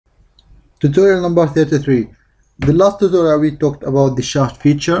Tutorial number 33. The last tutorial we talked about the shaft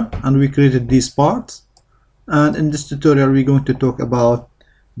feature and we created these parts, and in this tutorial we're going to talk about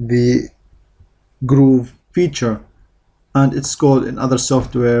the groove feature, and it's called in other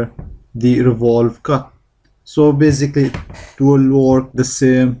software the revolve cut. So basically it will work the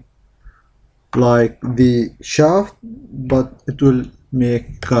same like the shaft, but it will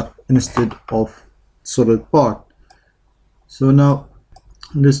make cut instead of solid part. So now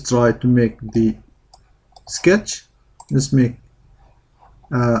let's try to make the sketch. Let's make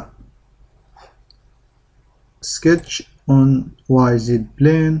a sketch on YZ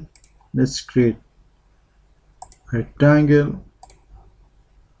plane. Let's create a rectangle,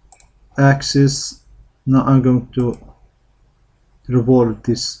 axis. Now I'm going to revolve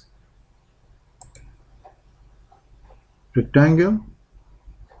this rectangle.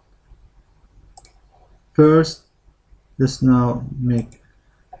 First, let's now make,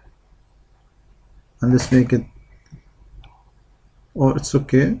 and let's make it, it's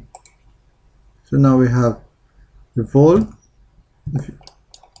okay. So now we have revolve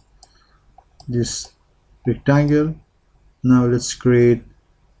this rectangle. Now let's create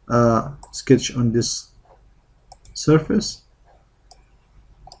a sketch on this surface,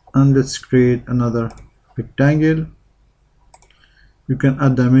 and let's create another rectangle. You can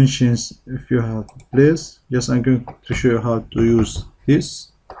add dimensions if you have place. Just I'm going to show you how to use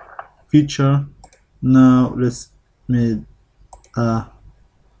this feature. Now let's make a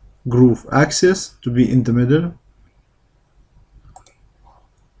groove axis to be in the middle,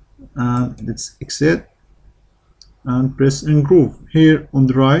 and let's exit and press in groove here on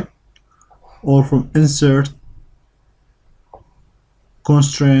the right, or from insert,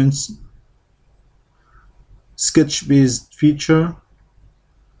 constraints, sketch based feature,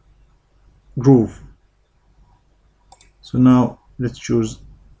 groove. So now let's choose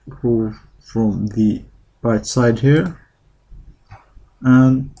groove from the right side here,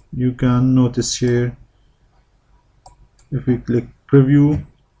 and you can notice here if we click preview,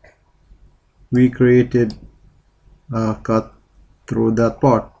 we created a cut through that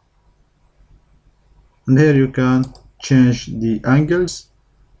part. And here you can change the angles,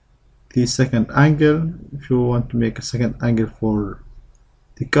 the second angle if you want to make a second angle for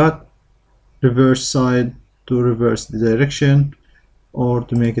the cut, reverse side to reverse the direction, or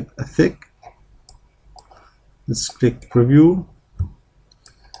to make it a thick. Let's click preview,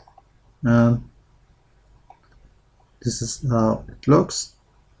 and this is how it looks.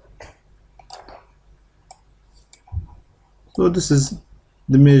 So this is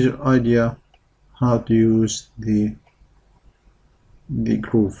the major idea how to use the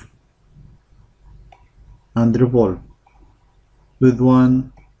groove and revolve with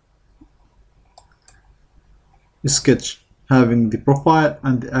one sketch, having the profile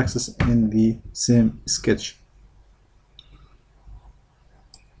and the axis in the same sketch.